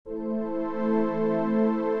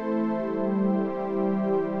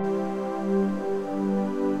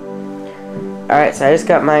Alright, so I just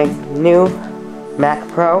got my new Mac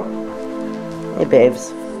Pro. Hey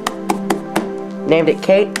babes. Named it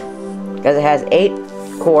Kate, because it has 8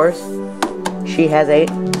 cores. She has 8.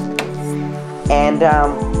 And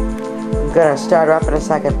I'm gonna start her up in a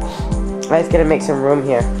second. I'm just gonna make some room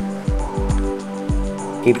here.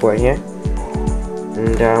 Keyboard here.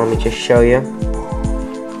 And let me just show you.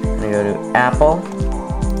 I'm gonna go to Apple,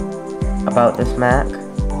 about this Mac.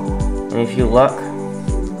 And if you look,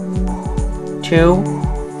 2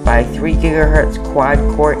 by 3 gigahertz quad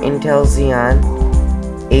core Intel Xeon,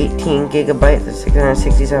 18 gigabytes of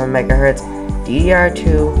 667 megahertz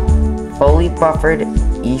DDR2 fully buffered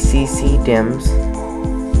ECC DIMMs.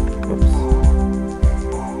 Oops.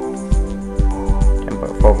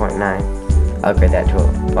 10.4.9. I'll upgrade that to a,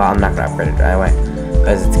 well, I'm not gonna upgrade it right away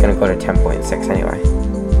because it's gonna go to 10.6 anyway.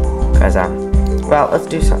 Because well, let's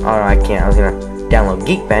do some. Oh no, I can't. I was gonna download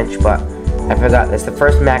Geekbench, but I forgot. This is the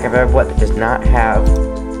first Mac I've ever bought that does not have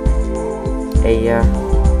a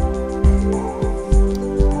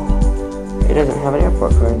it doesn't have an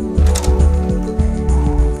airport card.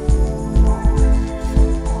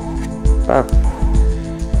 Wow.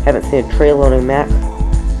 Haven't seen a tray loading Mac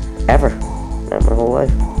ever. Not my whole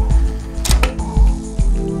life.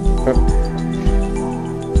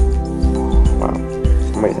 Wow.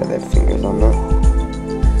 Somebody's had their fingers on that.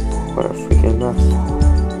 What a freaking mess.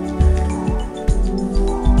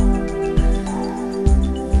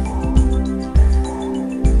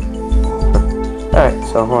 Alright,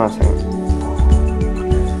 so hold on a second.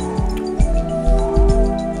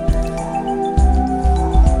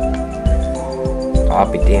 I'll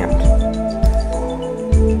be damned.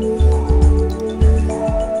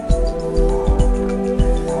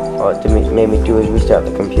 All it made me do is restart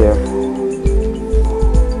the computer.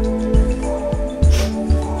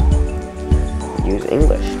 Use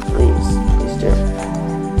English, please. Please do.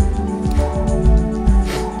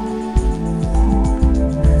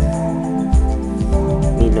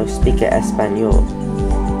 Me no speak Espanol.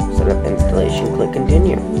 Set up installation, click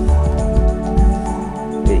continue.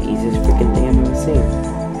 The easiest freaking thing I've ever seen.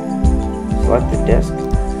 Select the disk,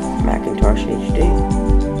 Macintosh HD.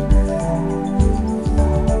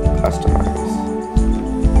 Customize.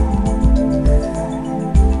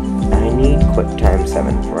 I need QuickTime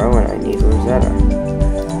 7 Pro and I need Rosetta.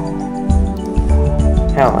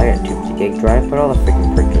 Hell, I got 2 gig drive, put all the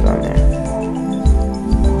freaking pictures on there.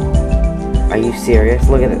 Are you serious?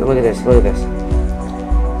 Look at it, look at this, look at this.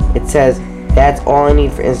 It says, that's all I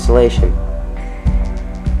need for installation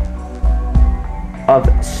of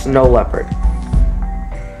Snow Leopard.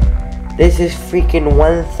 This is freaking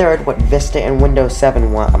 1/3 what Vista and Windows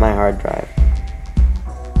 7 want on my hard drive.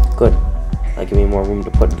 Good. That'll give me more room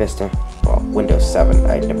to put Vista. Well, Windows 7.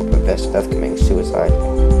 I'd never put Vista. That's committing suicide.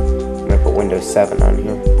 I'm gonna put Windows 7 on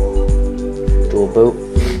here. Dual boot.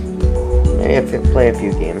 Maybe I have to play a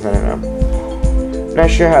few games. I don't know. Not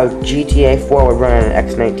sure how GTA 4 would run on an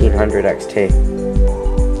X1900 XT.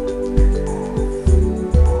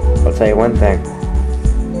 I'll tell you one thing.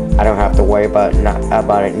 I don't have to worry about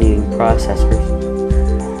it needing processors.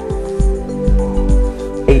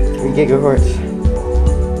 3 gigahertz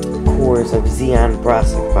cores of Xeon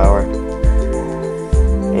processing power,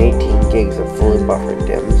 and 18 gigs of fully buffered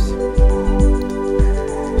DIMMs.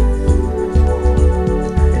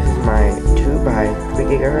 This is my 2 by 3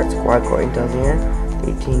 gigahertz quad core Intel Xeon,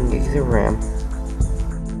 18 gigs of RAM.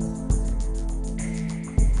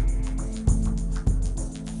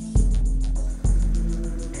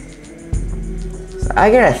 I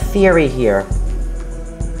got a theory here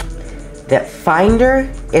that Finder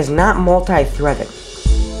is not multi-threaded,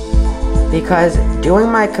 because doing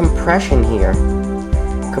my compression here,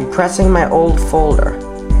 compressing my old folder,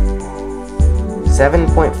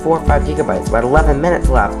 7.45 gigabytes, about 11 minutes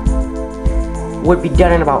left, would be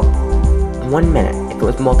done in about 1 minute if it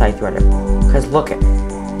was multi-threaded. Because look at,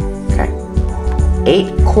 okay,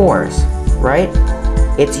 8 cores, right?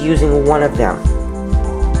 It's using 1 of them.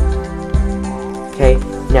 Okay,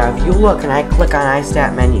 now if you look and I click on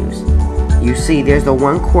iStat menus, you see there's the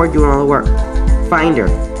 1 core doing all the work. Finder,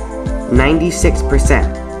 96%.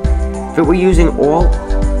 If it were using all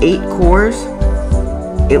 8 cores,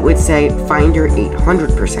 it would say Finder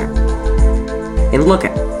 800%. And look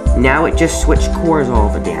at, now it just switched cores all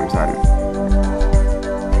of a damn sudden.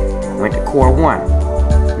 Went to core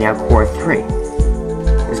 1, now core 3.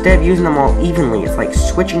 Instead of using them all evenly, it's like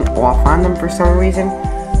switching off on them for some reason.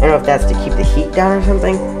 I don't know if that's to keep the heat down or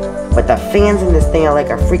something, but the fans in this thing are like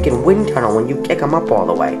a freaking wind tunnel when you kick them up all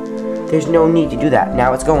the way. There's no need to do that.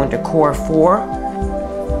 Now it's going to core 4.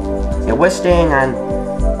 It was staying on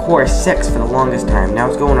core 6 for the longest time. Now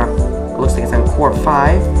it's going to, it looks like it's on core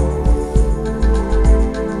 5.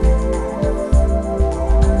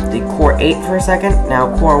 Core 8 for a second,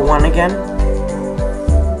 now Core 1 again.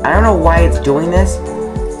 I don't know why it's doing this.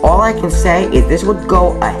 All I can say is this would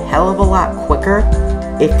go a hell of a lot quicker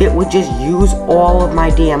if it would just use all of my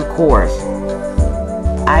damn cores.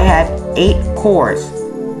 I have 8 cores,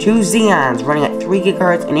 2 Xeons running at 3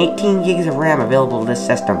 GHz and 18 gigs of RAM available to this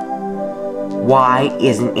system. Why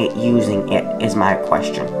isn't it using it, is my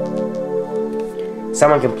question.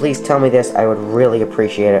 Someone can please tell me this, I would really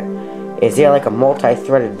appreciate it. Is there like a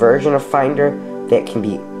multi-threaded version of Finder that can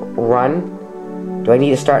be run? Do I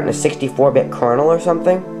need to start in a 64-bit kernel or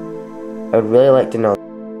something? I would really like to know.